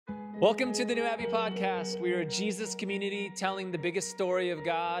Welcome to the New Abbey Podcast. We are a Jesus community telling the biggest story of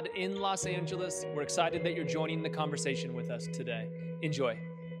God in Los Angeles. We're excited that you're joining the conversation with us today. Enjoy.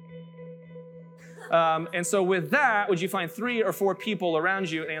 And so with that, would you find 3 or 4 people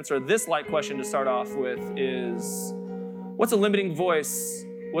around you and answer this light question to start off with is, what's a limiting voice?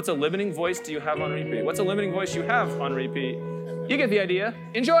 What's a limiting voice do you have on repeat? What's a limiting voice you have on repeat? You get the idea.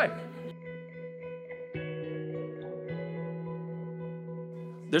 Enjoy.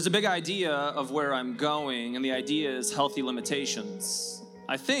 There's a big idea of where I'm going, and the idea is healthy limitations.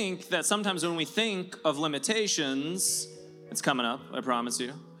 I think that sometimes when we think of limitations, it's coming up, I promise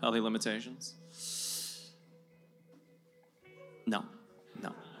you, healthy limitations. No.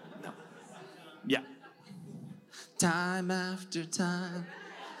 Yeah. Time after time.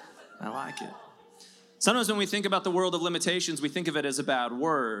 I like it. Sometimes when we think about the world of limitations, we think of it as a bad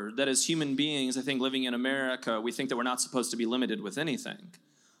word. That as human beings, I think living in America, we think that we're not supposed to be limited with anything.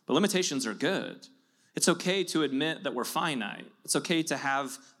 But limitations are good. It's okay to admit that we're finite. It's okay to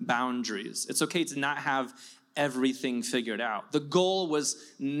have boundaries. It's okay to not have everything figured out. The goal was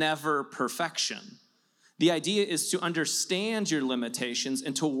never perfection. The idea is to understand your limitations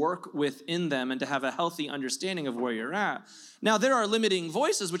and to work within them and to have a healthy understanding of where you're at. Now, there are limiting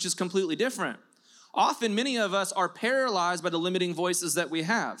voices, which is completely different. Often, many of us are paralyzed by the limiting voices that we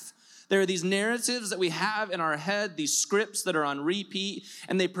have. There are these narratives that we have in our head, these scripts that are on repeat,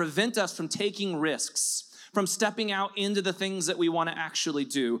 and they prevent us from taking risks, from stepping out into the things that we want to actually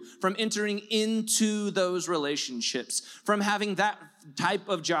do, from entering into those relationships, from having that type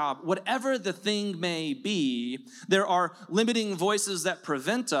of job. Whatever the thing may be, there are limiting voices that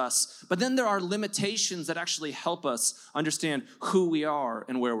prevent us, but then there are limitations that actually help us understand who we are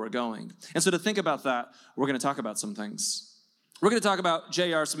and where we're going. And so to think about that, we're going to talk about some things. We're going to talk about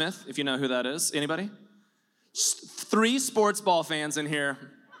J.R. Smith, if you know who that is. Anybody? 3 sports ball fans in here.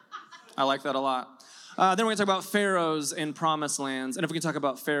 I like that a lot. Then we're going to talk about pharaohs and promised lands. And if we can talk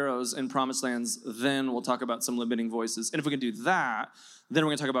about pharaohs and promised lands, then we'll talk about some limiting voices. And if we can do that, then we're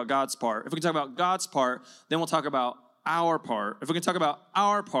going to talk about God's part. If we can talk about God's part, then we'll talk about our part. If we can talk about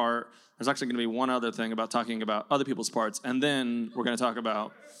our part, there's actually going to be one other thing about talking about other people's parts. And then we're going to talk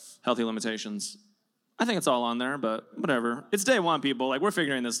about healthy limitations. I think it's all on there, but whatever. It's day 1, people. Like, we're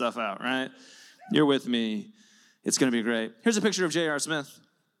figuring this stuff out, right? You're with me. It's going to be great. Here's a picture of J.R. Smith.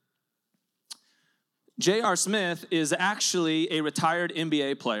 J.R. Smith is actually a retired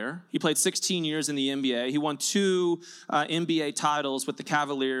NBA player. He played 16 years in the NBA. He won 2 NBA titles with the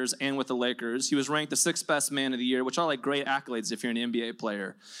Cavaliers and with the Lakers. He was ranked the 6th best man of the year, which are like great accolades if you're an NBA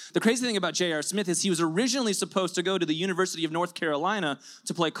player. The crazy thing about J.R. Smith is he was originally supposed to go to the University of North Carolina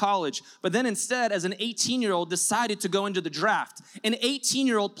to play college, but then instead, as an 18-year-old, decided to go into the draft. An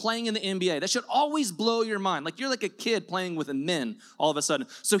 18-year-old playing in the NBA. That should always blow your mind. Like, you're like a kid playing with men all of a sudden.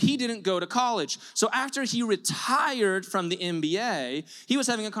 So he didn't go to college. So after he retired from the NBA, he was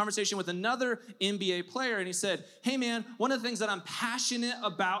having a conversation with another NBA player, and he said, hey man, one of the things that I'm passionate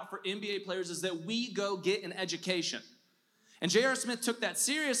about for NBA players is that we go get an education. And J.R. Smith took that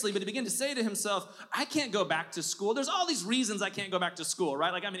seriously, but he began to say to himself, I can't go back to school. There's all these reasons I can't go back to school,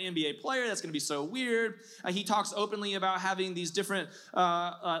 right? Like, I'm an NBA player. That's going to be so weird. He talks openly about having these different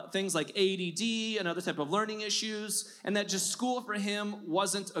things like ADD and other type of learning issues, and that just school for him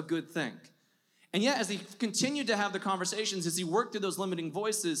wasn't a good thing. And yet, as he continued to have the conversations, as he worked through those limiting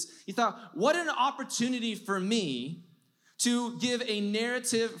voices, he thought, what an opportunity for me to give a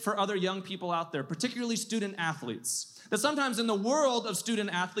narrative for other young people out there, particularly student athletes. That sometimes in the world of student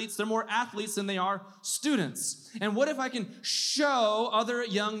athletes, they're more athletes than they are students. And what if I can show other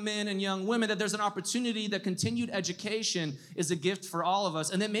young men and young women that there's an opportunity that continued education is a gift for all of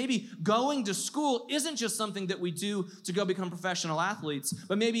us, and that maybe going to school isn't just something that we do to go become professional athletes,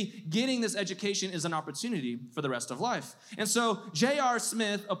 but maybe getting this education is an opportunity for the rest of life. And so J.R.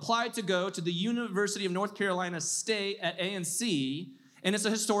 Smith applied to go to the University of North Carolina State at A&C, and it's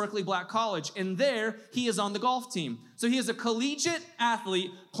a historically black college. And there, he is on the golf team. So he is a collegiate athlete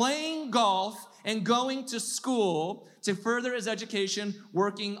playing golf and going to school to further his education,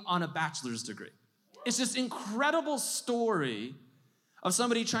 working on a bachelor's degree. It's this incredible story of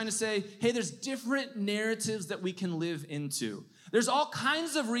somebody trying to say, hey, there's different narratives that we can live into. There's all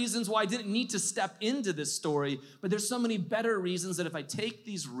kinds of reasons why I didn't need to step into this story, but there's so many better reasons that if I take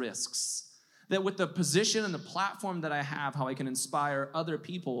these risks, that with the position and the platform that I have, how I can inspire other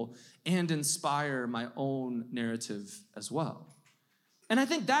people and inspire my own narrative as well. And I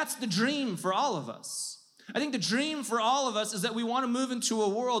think that's the dream for all of us. I think the dream for all of us is that we want to move into a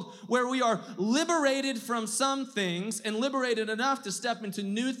world where we are liberated from some things and liberated enough to step into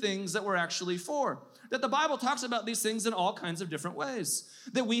new things that we're actually for. that the Bible talks about these things in all kinds of different ways.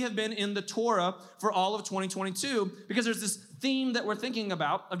 That we have been in the Torah for all of 2022 because there's this theme that we're thinking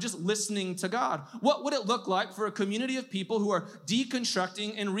about of just listening to God. What would it look like for a community of people who are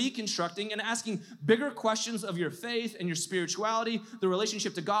deconstructing and reconstructing and asking bigger questions of your faith and your spirituality, the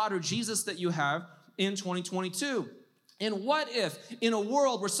relationship to God or Jesus that you have in 2022? And what if, in a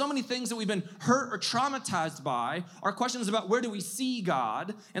world where so many things that we've been hurt or traumatized by are questions about where do we see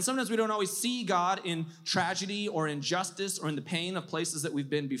God, and sometimes we don't always see God in tragedy or injustice or in the pain of places that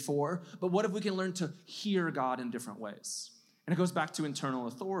we've been before, but what if we can learn to hear God in different ways? And it goes back to internal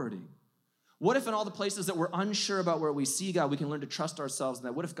authority. What if in all the places that we're unsure about where we see God, we can learn to trust ourselves in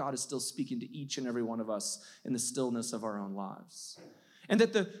that? What if God is still speaking to each and every one of us in the stillness of our own lives? And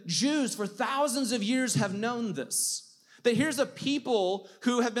that the Jews for thousands of years have known this. That here's a people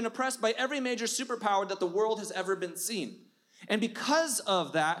who have been oppressed by every major superpower that the world has ever been seen. And because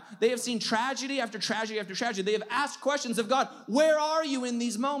of that, they have seen tragedy after tragedy after tragedy. They have asked questions of God, where are you in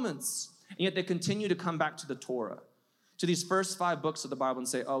these moments? And yet they continue to come back to the Torah, to these first 5 books of the Bible and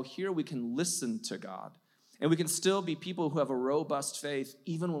say, oh, here we can listen to God. And we can still be people who have a robust faith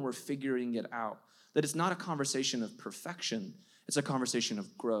even when we're figuring it out. That it's not a conversation of perfection. It's a conversation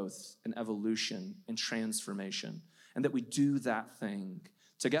of growth and evolution and transformation. And that we do that thing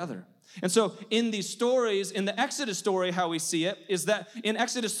together. And so in these stories, in the Exodus story, how we see it is that in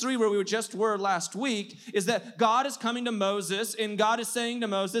Exodus 3, where we just were last week, is that God is coming to Moses and God is saying to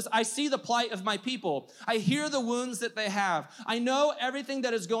Moses, I see the plight of my people. I hear the wounds that they have. I know everything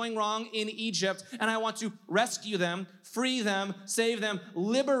that is going wrong in Egypt, and I want to rescue them, free them, save them,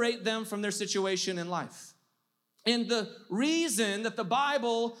 liberate them from their situation in life. And the reason that the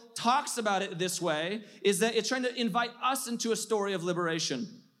Bible talks about it this way is that it's trying to invite us into a story of liberation.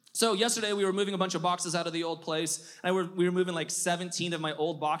 So yesterday we were moving a bunch of boxes out of the old place, and we were moving like 17 of my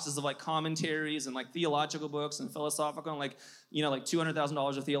old boxes of like commentaries and like theological books and philosophical and like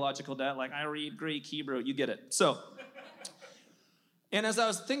 $200,000 of theological debt. Like I read Greek, Hebrew, you get it. And as I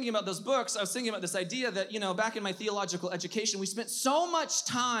was thinking about those books, I was thinking about this idea that, back in my theological education, we spent so much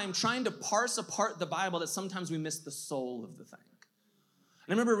time trying to parse apart the Bible that sometimes we missed the soul of the thing. And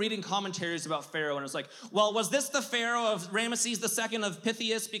I remember reading commentaries about Pharaoh, and it was like, well, was this the Pharaoh of Ramesses II of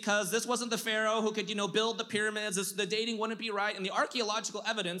Pythias? Because this wasn't the Pharaoh who could, build the pyramids. The dating wouldn't be right. And the archaeological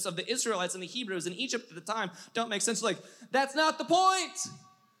evidence of the Israelites and the Hebrews in Egypt at the time don't make sense. Like, that's not the point.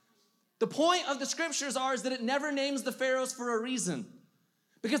 The point of the scriptures is that it never names the pharaohs for a reason.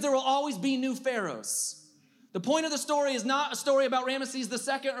 Because there will always be new pharaohs. The point of the story is not a story about Ramesses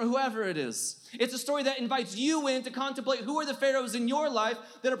II or whoever it is. It's a story that invites you in to contemplate who are the pharaohs in your life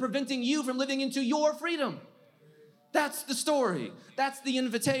that are preventing you from living into your freedom. That's the story. That's the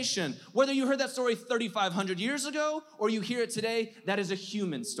invitation. Whether you heard that story 3,500 years ago or you hear it today, that is a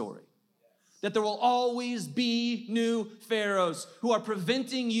human story. That there will always be new pharaohs who are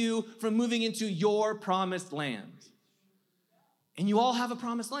preventing you from moving into your promised land. And you all have a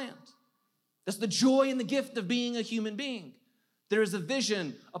promised land. That's the joy and the gift of being a human being. There is a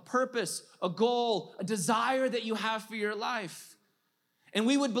vision, a purpose, a goal, a desire that you have for your life. And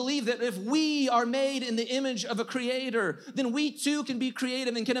we would believe that if we are made in the image of a creator, then we too can be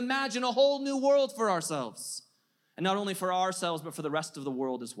creative and can imagine a whole new world for ourselves. And not only for ourselves, but for the rest of the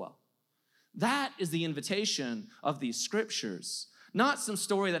world as well. That is the invitation of these scriptures. Not some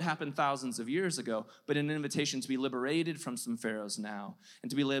story that happened thousands of years ago, but an invitation to be liberated from some pharaohs now and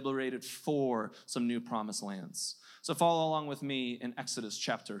to be liberated for some new promised lands. So follow along with me in Exodus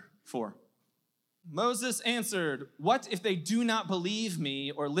chapter 4. Moses answered, "What if they do not believe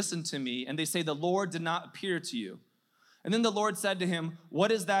me or listen to me, and they say the Lord did not appear to you?" And then the Lord said to him,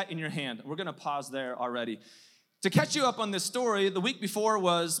 "What is that in your hand?" We're going to pause there already. To catch you up on this story, the week before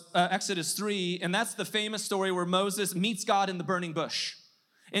was Exodus 3, and that's the famous story where Moses meets God in the burning bush.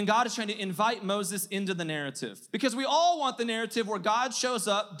 And God is trying to invite Moses into the narrative. Because we all want the narrative where God shows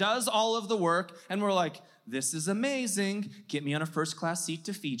up, does all of the work, and we're like, this is amazing, get me on a first-class seat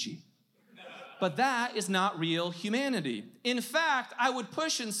to Fiji. But that is not real humanity. In fact, I would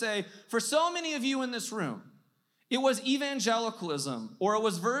push and say, for so many of you in this room, it was evangelicalism, or it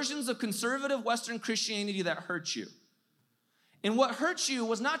was versions of conservative Western Christianity that hurt you. And what hurt you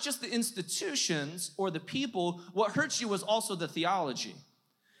was not just the institutions or the people, what hurt you was also the theology.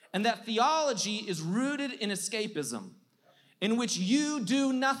 And that theology is rooted in escapism, in which you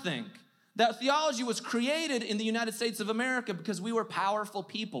do nothing. That theology was created in the United States of America because we were powerful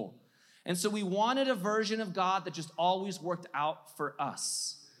people. And so we wanted a version of God that just always worked out for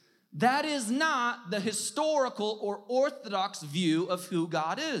us. That is not the historical or orthodox view of who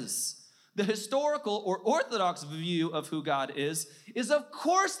God is. The historical or orthodox view of who God is of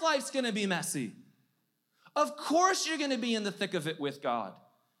course life's gonna be messy. Of course you're going to be in the thick of it with God.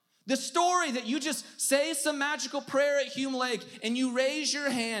 The story that you just say some magical prayer at Hume Lake and you raise your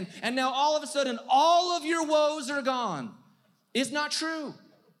hand and now all of a sudden all of your woes are gone is not true.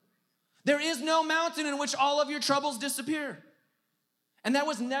 There is no mountain in which all of your troubles disappear. And that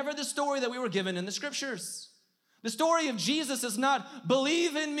was never the story that we were given in the scriptures. The story of Jesus is not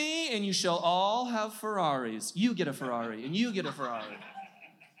believe in me and you shall all have Ferraris. You get a Ferrari and you get a Ferrari.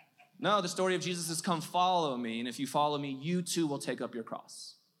 No, the story of Jesus is come follow me, and if you follow me, you too will take up your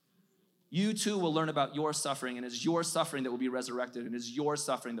cross. You too will learn about your suffering, and it's your suffering that will be resurrected, and it's your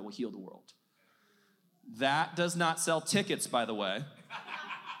suffering that will heal the world. That does not sell tickets, by the way,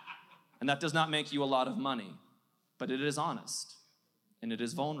 and that does not make you a lot of money, but it is honest, and it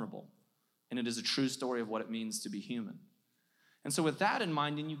is vulnerable, and it is a true story of what it means to be human. And so with that in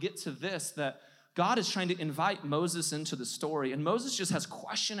mind, and you get to this, that God is trying to invite Moses into the story, and Moses just has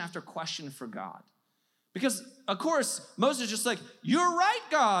question after question for God. Because, of course, Moses is just like, you're right,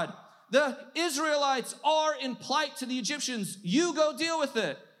 God. The Israelites are in plight to the Egyptians. You go deal with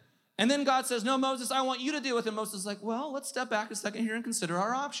it. And then God says, no, Moses, I want you to deal with it. Moses is like, well, let's step back a second here and consider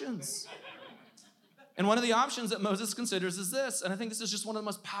our options. And one of the options that Moses considers is this, and I think this is just one of the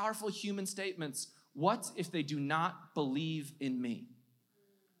most powerful human statements. What if they do not believe in me?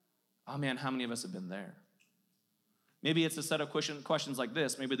 Oh man, how many of us have been there? Maybe it's a set of questions like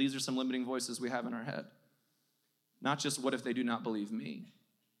this. Maybe these are some limiting voices we have in our head. Not just what if they do not believe me,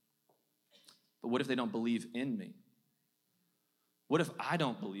 but what if they don't believe in me? What if I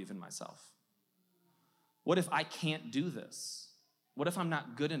don't believe in myself? What if I can't do this? What if I'm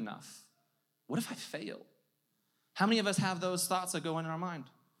not good enough? What if I fail? How many of us have those thoughts that go in our mind?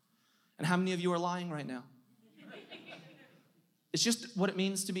 And how many of you are lying right now? It's just what it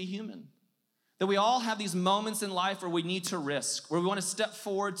means to be human. That we all have these moments in life where we need to risk, where we want to step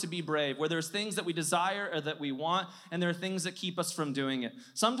forward to be brave, where there's things that we desire or that we want, and there are things that keep us from doing it.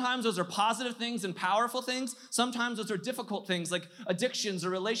 Sometimes those are positive things and powerful things. Sometimes those are difficult things like addictions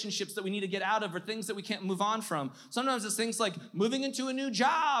or relationships that we need to get out of or things that we can't move on from. Sometimes it's things like moving into a new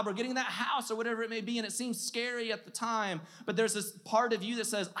job or getting that house or whatever it may be, and it seems scary at the time. But there's this part of you that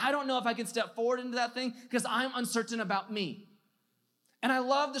says, I don't know if I can step forward into that thing because I'm uncertain about me. And I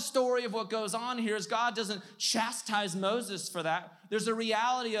love the story of what goes on here is God doesn't chastise Moses for that. There's a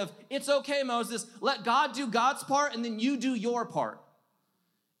reality of, it's okay, Moses, let God do God's part and then you do your part.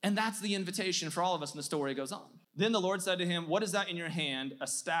 And that's the invitation for all of us, and the story goes on. Then the Lord said to him, what is that in your hand? A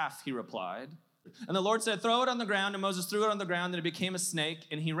staff, he replied. And the Lord said, throw it on the ground. And Moses threw it on the ground, and it became a snake,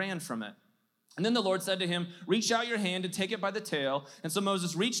 and he ran from it. And then the Lord said to him, reach out your hand and take it by the tail. And so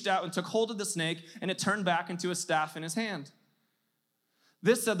Moses reached out and took hold of the snake, and it turned back into a staff in his hand.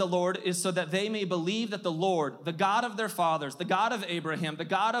 This, said the Lord, is so that they may believe that the Lord, the God of their fathers, the God of Abraham, the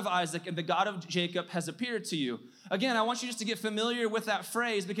God of Isaac, and the God of Jacob has appeared to you. Again, I want you just to get familiar with that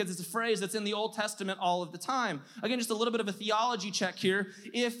phrase because it's a phrase that's in the Old Testament all of the time. Again, just a little bit of a theology check here.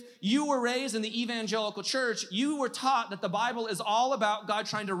 If you were raised in the evangelical church, you were taught that the Bible is all about God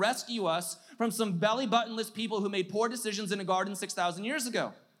trying to rescue us from some belly buttonless people who made poor decisions in a garden 6,000 years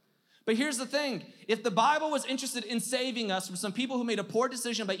ago. But here's the thing, if the Bible was interested in saving us from some people who made a poor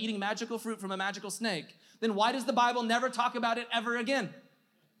decision by eating magical fruit from a magical snake, then why does the Bible never talk about it ever again?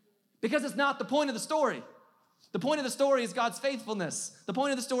 Because it's not the point of the story. The point of the story is God's faithfulness. The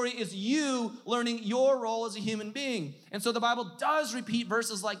point of the story is you learning your role as a human being. And so the Bible does repeat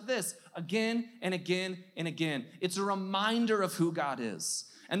verses like this again and again and again. It's a reminder of who God is.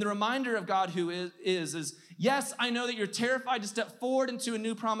 And the reminder of God who is, yes, I know that you're terrified to step forward into a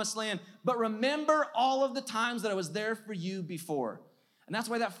new promised land, but remember all of the times that I was there for you before. And that's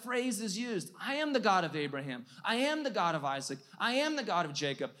why that phrase is used. I am the God of Abraham. I am the God of Isaac. I am the God of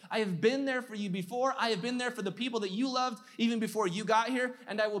Jacob. I have been there for you before. I have been there for the people that you loved even before you got here,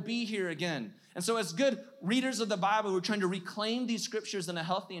 and I will be here again. And so as good readers of the Bible, we're trying to reclaim these scriptures in a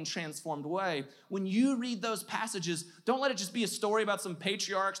healthy and transformed way. When you read those passages, don't let it just be a story about some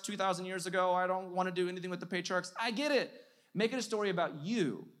patriarchs 2,000 years ago. I don't want to do anything with the patriarchs. I get it. Make it a story about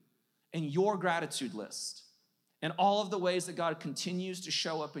you and your gratitude list and all of the ways that God continues to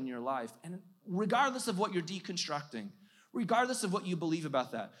show up in your life. And regardless of what you're deconstructing, regardless of what you believe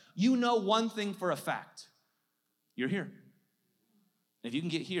about that, you know one thing for a fact. You're here. And if you can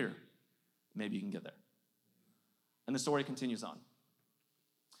get here, maybe you can get there. And the story continues on.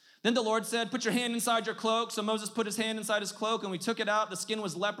 Then the Lord said, put your hand inside your cloak. So Moses put his hand inside his cloak, and we took it out. The skin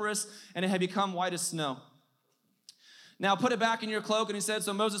was leprous, and it had become white as snow. Now put it back in your cloak. And he said,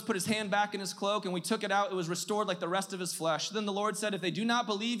 so Moses put his hand back in his cloak, and we took it out. It was restored like the rest of his flesh. Then the Lord said, if they do not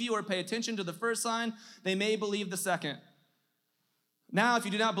believe you or pay attention to the first sign, they may believe the second. Now, if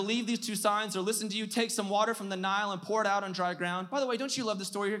you do not believe these two signs or listen to you, take some water from the Nile and pour it out on dry ground. By the way, don't you love the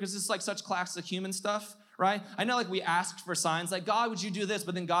story here? Because this is like such classic human stuff, right? I know like we asked for signs, like, God, would you do this?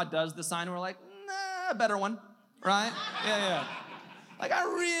 But then God does the sign and we're like, nah, better one, right? Yeah. Like, I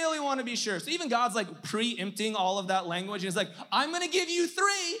really want to be sure. So even God's like preempting all of that language. And he's like, I'm going to give you 3,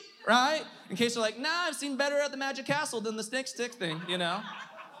 right? In case you're like, nah, I've seen better at the Magic Castle than the snake stick thing, you know?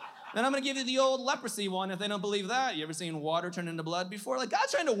 Then I'm going to give you the old leprosy one if they don't believe that. You ever seen water turn into blood before? Like,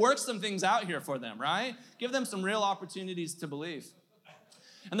 God's trying to work some things out here for them, right? Give them some real opportunities to believe.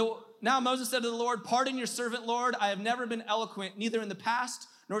 And now Moses said to the Lord, pardon your servant, Lord. I have never been eloquent, neither in the past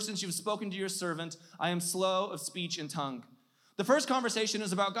nor since you've spoken to your servant. I am slow of speech and tongue. The first conversation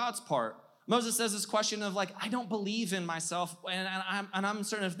is about God's part. Moses says this question of like, I don't believe in myself, and I'm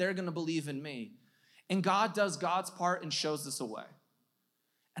uncertain if they're going to believe in me. And God does God's part and shows this a way.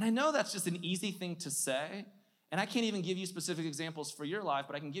 And I know that's just an easy thing to say, and I can't even give you specific examples for your life,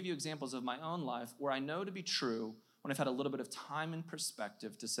 but I can give you examples of my own life where I know to be true when I've had a little bit of time and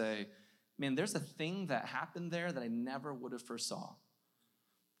perspective to say, man, there's a thing that happened there that I never would have foresaw.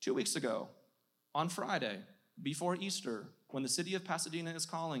 2 weeks ago, on Friday, before Easter, when the city of Pasadena is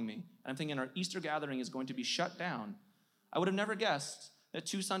calling me, and I'm thinking our Easter gathering is going to be shut down, I would have never guessed that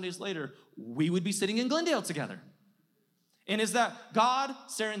 2 Sundays later, we would be sitting in Glendale together. And is that God,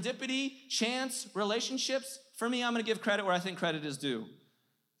 serendipity, chance, relationships? For me, I'm going to give credit where I think credit is due.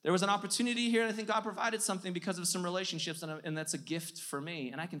 There was an opportunity here, and I think God provided something because of some relationships, and that's a gift for me.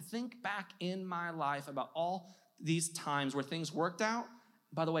 And I can think back in my life about all these times where things worked out.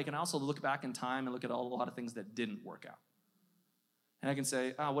 By the way, I can also look back in time and look at a lot of things that didn't work out. And I can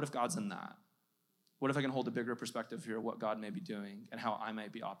say, what if God's in that? What if I can hold a bigger perspective here of what God may be doing and how I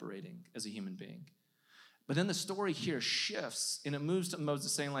might be operating as a human being? But then the story here shifts, and it moves to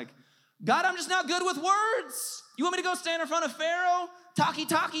Moses saying like, God, I'm just not good with words. You want me to go stand in front of Pharaoh?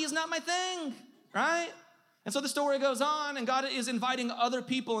 Talkie is not my thing, right? And so the story goes on, and God is inviting other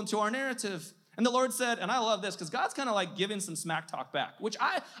people into our narrative. And the Lord said, and I love this, because God's kind of like giving some smack talk back, which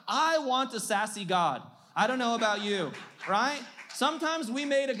I want a sassy God. I don't know about you, right? Sometimes we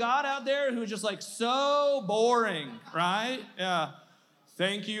made a God out there who's just like so boring, right? Yeah.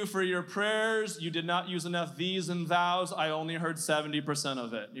 Thank you for your prayers. You did not use enough these and thous. I only heard 70%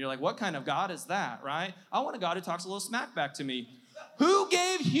 of it. You're like, what kind of God is that, right? I want a God who talks a little smack back to me. Who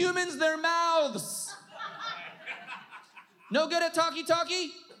gave humans their mouths? No good at talkie?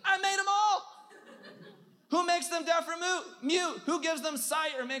 I made them all. Who makes them deaf or mute? Who gives them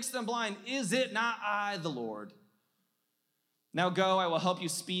sight or makes them blind? Is it not I, the Lord? Now go, I will help you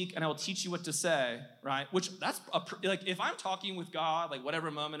speak, and I will teach you what to say, right? Which like if I'm talking with God, like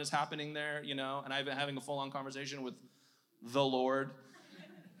whatever moment is happening there, you know, and I've been having a full-on conversation with the Lord,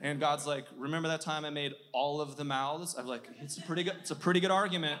 and God's like, remember that time I made all of the mouths? I'm like, it's a pretty good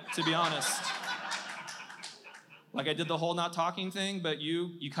argument, to be honest. Like I did the whole not talking thing, but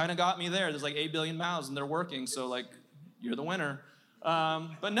you kind of got me there. There's like 8 billion mouths, and they're working, so like you're the winner.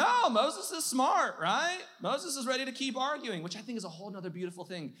 But no, Moses is smart, right? Moses is ready to keep arguing, which I think is a whole nother beautiful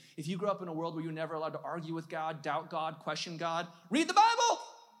thing. If you grew up in a world where you're never allowed to argue with God, doubt God, question God, read the Bible.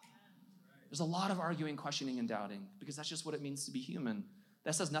 There's a lot of arguing, questioning, and doubting because that's just what it means to be human.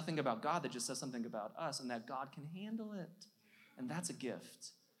 That says nothing about God, that just says something about us and that God can handle it. And that's a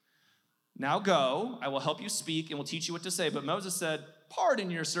gift. Now go, I will help you speak and will teach you what to say. But Moses said,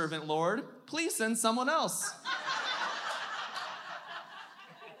 pardon your servant, Lord. Please send someone else.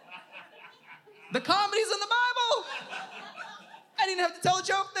 The comedy's in the Bible. I didn't have to tell a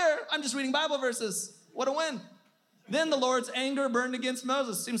joke there. I'm just reading Bible verses. What a win. Then the Lord's anger burned against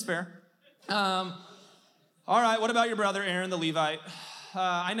Moses. Seems fair. All right, what about your brother Aaron the Levite?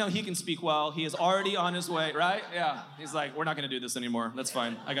 I know he can speak well. He is already on his way, right? Yeah. He's like, we're not going to do this anymore. That's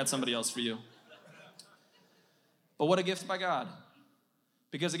fine. I got somebody else for you. But what a gift by God.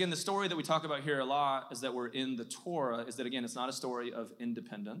 Because again, the story that we talk about here a lot is that we're in the Torah, is that again, it's not a story of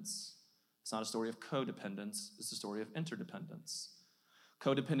independence. It's not a story of codependence. It's a story of interdependence.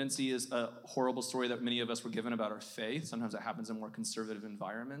 Codependency is a horrible story that many of us were given about our faith. Sometimes it happens in more conservative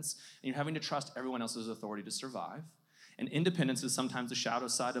environments. And you're having to trust everyone else's authority to survive. And independence is sometimes the shadow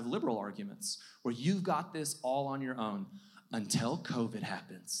side of liberal arguments, where you've got this all on your own until COVID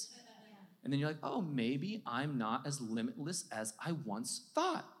happens. And then you're like, oh, maybe I'm not as limitless as I once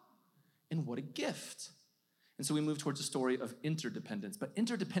thought. And what a gift. And so we move towards a story of interdependence. But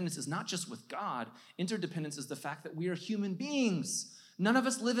interdependence is not just with God. Interdependence is the fact that we are human beings. None of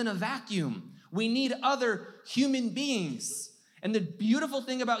us live in a vacuum. We need other human beings. And the beautiful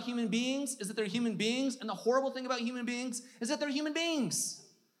thing about human beings is that they're human beings, and the horrible thing about human beings is that they're human beings.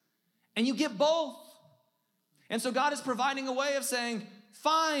 And you get both. And so God is providing a way of saying,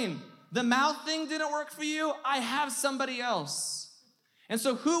 fine, the mouth thing didn't work for you. I have somebody else. And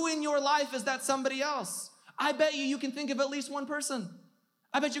so who in your life is that somebody else? I bet you can think of at least one person.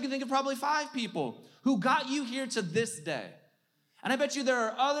 I bet you can think of probably 5 people who got you here to this day. And I bet you there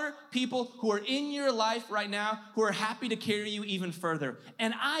are other people who are in your life right now who are happy to carry you even further.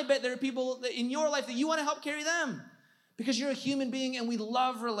 And I bet there are people in your life that you want to help carry them because you're a human being and we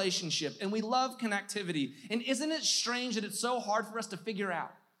love relationship and we love connectivity. And isn't it strange that it's so hard for us to figure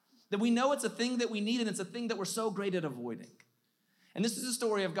out that we know it's a thing that we need and it's a thing that we're so great at avoiding? And this is a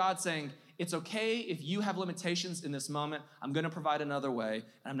story of God saying, it's okay if you have limitations in this moment. I'm going to provide another way,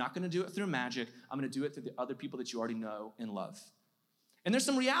 and I'm not going to do it through magic. I'm going to do it through the other people that you already know and love. And there's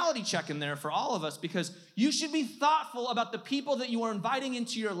some reality check in there for all of us because you should be thoughtful about the people that you are inviting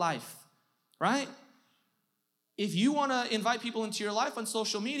into your life, right? If you want to invite people into your life on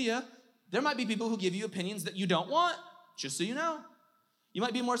social media, there might be people who give you opinions that you don't want, just so you know. You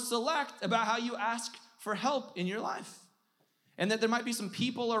might be more select about how you ask for help in your life. And that there might be some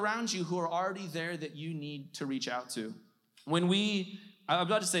people around you who are already there that you need to reach out to. I'm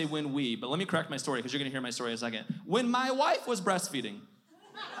about to say when we, but let me correct my story because you're going to hear my story in a second. When my wife was breastfeeding,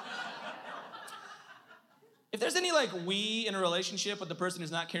 if there's any we in a relationship with the person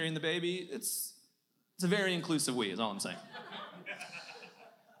who's not carrying the baby, it's a very inclusive we is all I'm saying.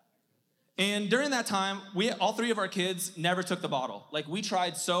 And during that time, all 3 of our kids never took the bottle. We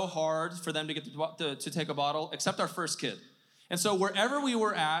tried so hard for them to get to take a bottle, except our first kid. And so wherever we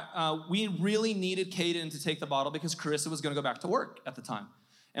were at, we really needed Caden to take the bottle because Carissa was going to go back to work at the time.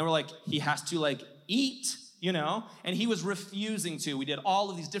 And we're he has to eat, and he was refusing to. We did all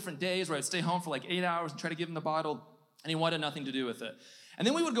of these different days where I'd stay home for 8 hours and try to give him the bottle, and he wanted nothing to do with it. And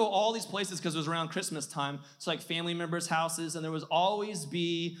then we would go all these places because it was around Christmas time, so family members' houses, and there was always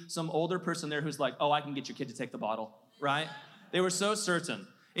be some older person there who's oh, I can get your kid to take the bottle, right? They were so certain.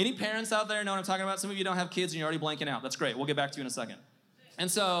 Any parents out there know what I'm talking about? Some of you don't have kids and you're already blanking out. That's great. We'll get back to you in a second.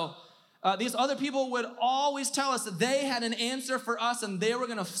 And so these other people would always tell us that they had an answer for us and they were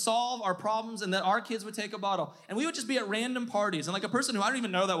going to solve our problems and that our kids would take a bottle. And we would just be at random parties. And a person who I don't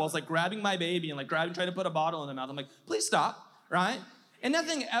even know that well was grabbing my baby and trying to put a bottle in their mouth. I'm please stop, right? And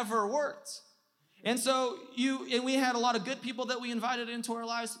nothing ever worked. And so we had a lot of good people that we invited into our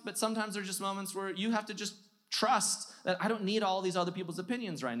lives, but sometimes there's just moments where you have to just trust that I don't need all these other people's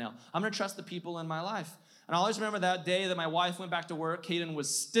opinions right now. I'm going to trust the people in my life. And I always remember that day that my wife went back to work. Caden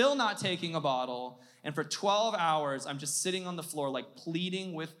was still not taking a bottle. And for 12 hours, I'm just sitting on the floor,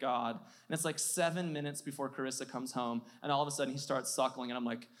 pleading with God. And it's 7 minutes before Carissa comes home. And all of a sudden, he starts suckling. And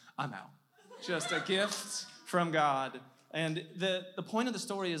I'm I'm out. Just a gift from God. And the point of the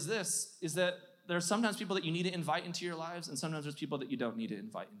story is this, is that there are sometimes people that you need to invite into your lives. And sometimes there's people that you don't need to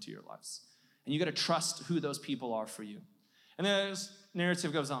invite into your lives. And you got to trust who those people are for you. And then this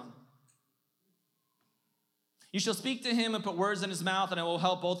narrative goes on. You shall speak to him and put words in his mouth, and I will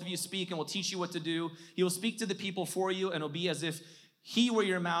help both of you speak and will teach you what to do. He will speak to the people for you, and it will be as if he were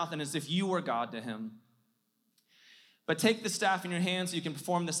your mouth and as if you were God to him. But take the staff in your hand so you can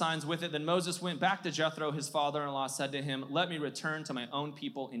perform the signs with it. Then Moses went back to Jethro, his father-in-law, said to him, let me return to my own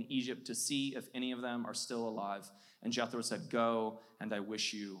people in Egypt to see if any of them are still alive. And Jethro said, go, and I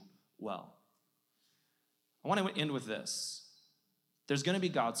wish you well. I want to end with this. There's going to be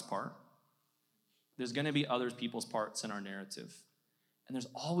God's part. There's going to be other people's parts in our narrative. And there's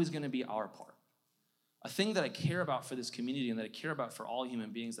always going to be our part. A thing that I care about for this community and that I care about for all human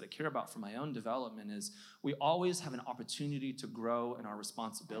beings, that I care about for my own development is we always have an opportunity to grow in our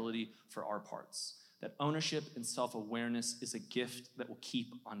responsibility for our parts. That ownership and self-awareness is a gift that will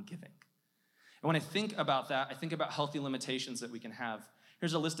keep on giving. And when I think about that, I think about healthy limitations that we can have.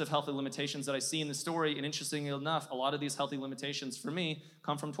 Here's a list of healthy limitations that I see in the story, and interestingly enough, a lot of these healthy limitations for me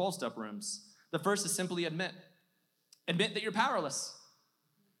come from 12-step rooms. The first is simply admit. Admit that you're powerless.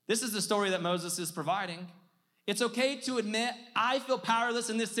 This is the story that Moses is providing. It's okay to admit, I feel powerless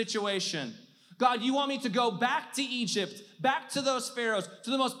in this situation. God, you want me to go back to Egypt, back to those pharaohs, to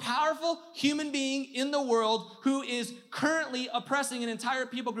the most powerful human being in the world who is currently oppressing an entire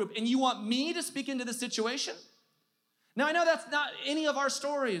people group, and you want me to speak into this situation? Now, I know that's not any of our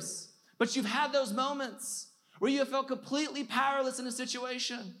stories, but you've had those moments where you have felt completely powerless in a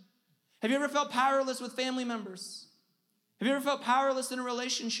situation. Have you ever felt powerless with family members? Have you ever felt powerless in a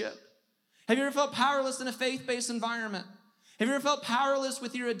relationship? Have you ever felt powerless in a faith-based environment? Have you ever felt powerless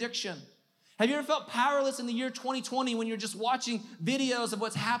with your addiction? Have you ever felt powerless in the year 2020 when you're just watching videos of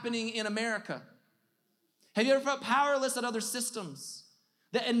what's happening in America? Have you ever felt powerless at other systems?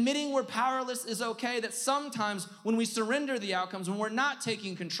 That admitting we're powerless is okay, that sometimes when we surrender the outcomes, when we're not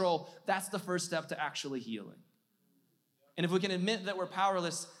taking control, that's the first step to actually healing. And if we can admit that we're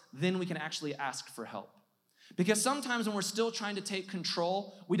powerless, then we can actually ask for help. Because sometimes when we're still trying to take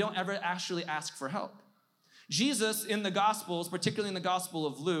control, we don't ever actually ask for help. Jesus in the Gospels, particularly in the Gospel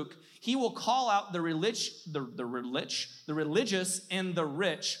of Luke, he will call out the religious and the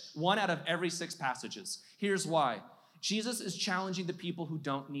rich 1 out of every 6 passages. Here's why. Jesus is challenging the people who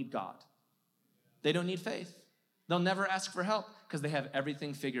don't need God. They don't need faith. They'll never ask for help because they have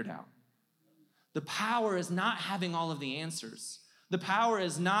everything figured out. The power is not having all of the answers. The power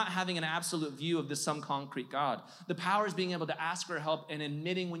is not having an absolute view of this some concrete God. The power is being able to ask for help and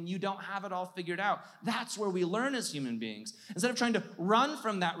admitting when you don't have it all figured out. That's where we learn as human beings. Instead of trying to run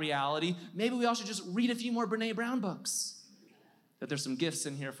from that reality, maybe we all should just read a few more Brene Brown books. That there's some gifts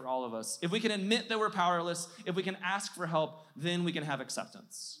in here for all of us. If we can admit that we're powerless, if we can ask for help, then we can have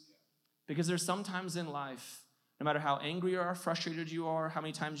acceptance. Because there's sometimes in life, no matter how angry or frustrated you are, how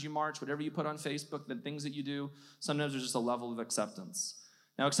many times you march, whatever you put on Facebook, the things that you do, sometimes there's just a level of acceptance.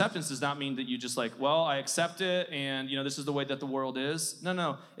 Now, acceptance does not mean that you just like, well, I accept it and, this is the way that the world is.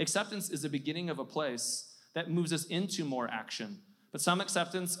 No. Acceptance is the beginning of a place that moves us into more action. But some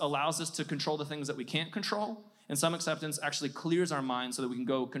acceptance allows us to control the things that we can't control, and some acceptance actually clears our mind so that we can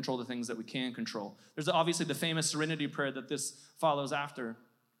go control the things that we can control. There's obviously the famous serenity prayer that this follows after.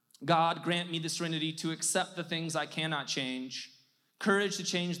 God, grant me the serenity to accept the things I cannot change, courage to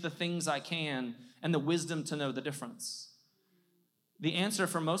change the things I can, and the wisdom to know the difference. The answer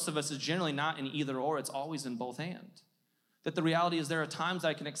for most of us is generally not in either or, it's always in both and. That the reality is there are times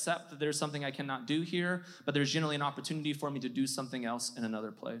I can accept that there's something I cannot do here, but there's generally an opportunity for me to do something else in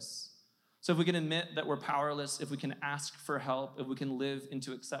another place. So if we can admit that we're powerless, if we can ask for help, if we can live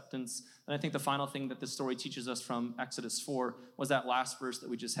into acceptance, and I think the final thing that this story teaches us from Exodus 4 was that last verse that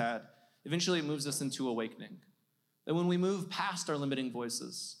we just had. Eventually it moves us into awakening. That when we move past our limiting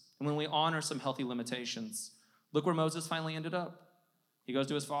voices, and when we honor some healthy limitations, look where Moses finally ended up. He goes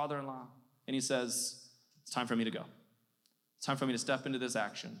to his father-in-law, and he says, it's time for me to go. It's time for me to step into this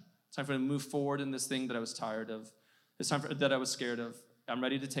action. It's time for me to move forward in this thing that I was tired of. It's time that I was scared of. I'm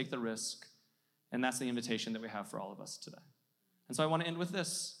ready to take the risk. And that's the invitation that we have for all of us today. And so I want to end with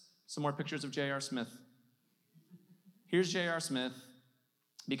this. Some more pictures of J.R. Smith. Here's J.R. Smith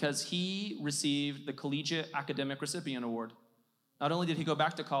because he received the Collegiate Academic Recipient Award. Not only did he go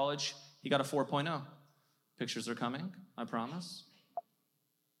back to college, he got a 4.0. Pictures are coming, I promise.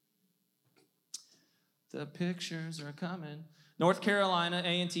 The pictures are coming. North Carolina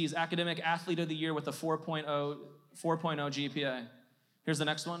A&T's Academic Athlete of the Year with a 4.0 GPA. Here's the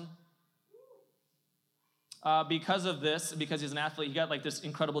next one. Because of this, because he's an athlete, he got like this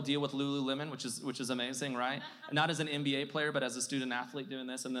incredible deal with Lululemon, which is amazing, right? Not as an NBA player, but as a student athlete doing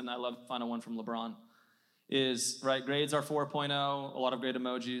this. And then I love final one from LeBron is, right, grades are 4.0, a lot of great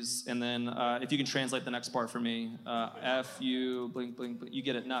emojis. And then if you can translate the next part for me, F, U, blink, blink, blink, you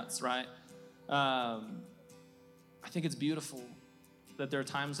get it, nuts, right? I think it's beautiful that there are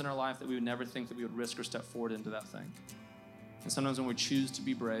times in our life that we would never think that we would risk or step forward into that thing. And sometimes when we choose to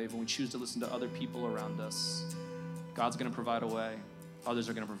be brave, when we choose to listen to other people around us, God's going to provide a way, others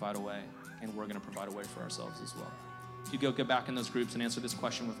are going to provide a way, and we're going to provide a way for ourselves as well. If you get back in those groups and answer this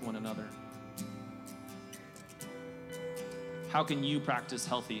question with one another. How can you practice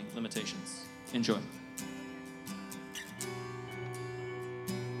healthy limitations? Enjoy.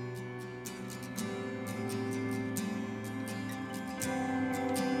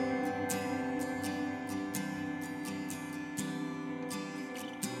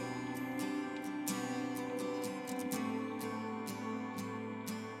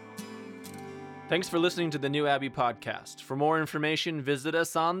 Thanks for listening to the New Abbey podcast. For more information, visit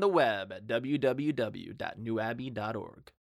us on the web at www.newabbey.org.